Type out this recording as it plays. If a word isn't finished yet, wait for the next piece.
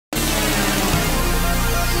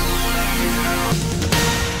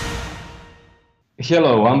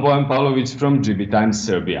Hello, I'm Bojan Pavlović from GBTIMES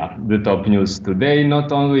Serbia. The top news today,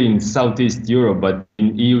 not only in Southeast Europe but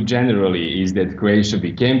in EU generally, is that Croatia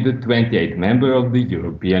became the 28th member of the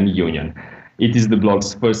European Union. It is the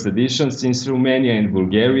bloc's first edition since Romania and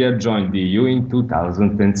Bulgaria joined the EU in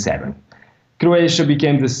 2007. Croatia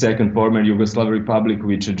became the second former Yugoslav republic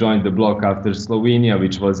which joined the bloc after Slovenia,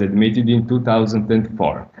 which was admitted in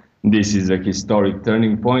 2004. This is a historic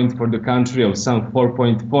turning point for the country of some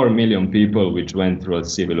 4.4 million people which went through a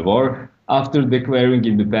civil war after declaring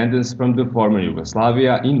independence from the former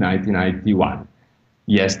Yugoslavia in 1991.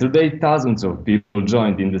 Yesterday, thousands of people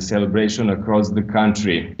joined in the celebration across the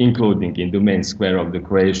country, including in the main square of the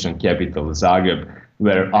Croatian capital, Zagreb,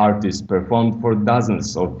 where artists performed for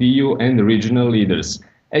dozens of EU and regional leaders,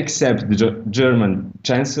 except the German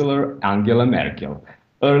Chancellor Angela Merkel.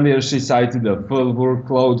 Earlier, she cited a full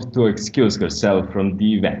workload to excuse herself from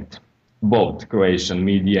the event. Both Croatian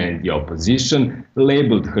media and the opposition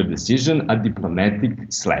labeled her decision a diplomatic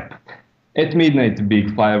slap. At midnight,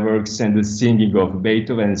 big fireworks and the singing of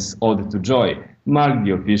Beethoven's Ode to Joy marked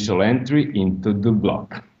the official entry into the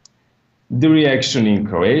bloc. The reaction in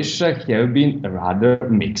Croatia have been rather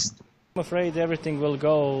mixed. I'm afraid everything will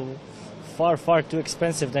go far too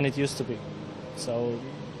expensive than it used to be. So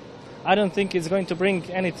I don't think it's going to bring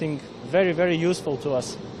anything very useful to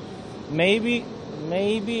us. Maybe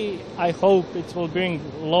I hope it will bring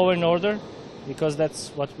law and order, because that's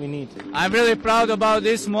what we need. I'm really proud about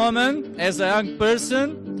this moment as a young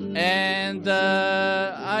person, and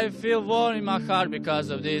I feel warm in my heart because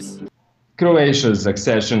of this. Croatia's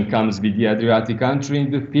accession comes with the Adriatic country in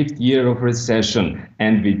the fifth year of recession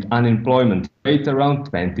and with unemployment rate around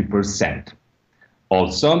 20%.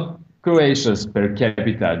 Also, Croatia's per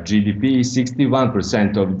capita GDP is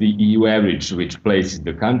 61% of the EU average, which places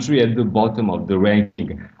the country at the bottom of the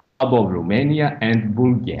ranking, above Romania and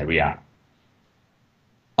Bulgaria.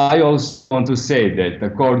 I also want to say that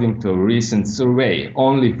according to a recent survey,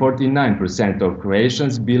 only 49% of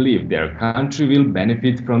Croatians believe their country will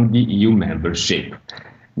benefit from the EU membership.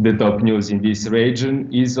 The top news in this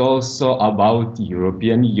region is also about the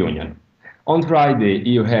European Union. On Friday,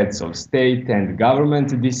 EU heads of state and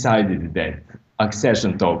government decided that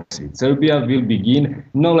accession talks with Serbia will begin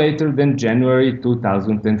no later than January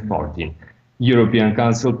 2014. European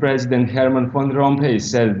Council President Herman van Rompuy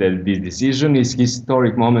said that this decision is a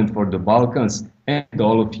historic moment for the Balkans and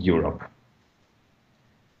all of Europe.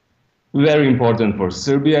 Very important for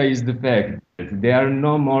Serbia is the fact that there are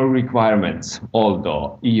no more requirements,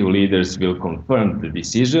 although EU leaders will confirm the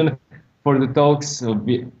decision for the talks,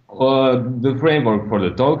 the framework for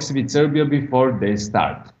the talks with Serbia before they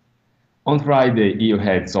start. On Friday, EU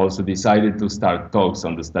heads also decided to start talks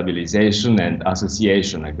on the stabilization and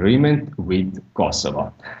association agreement with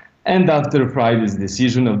Kosovo. And after Friday's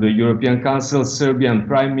decision of the European Council, Serbian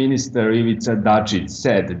Prime Minister Ivica Dačić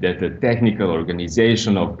said that the technical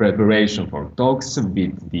organization of preparation for talks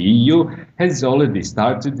with the EU has already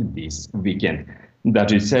started this weekend.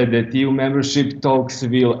 Dačić said that EU membership talks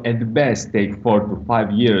will at best take 4 to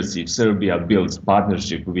 5 years if Serbia builds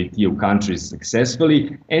partnership with EU countries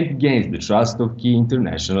successfully and gains the trust of key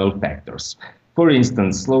international factors. For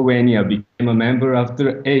instance, Slovenia became a member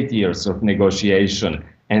after 8 years of negotiation,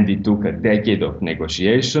 and it took a decade of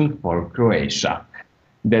negotiation for Croatia.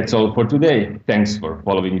 That's all for today. Thanks for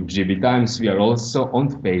following GB Times. We are also on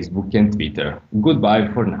Facebook and Twitter. Goodbye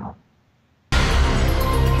for now.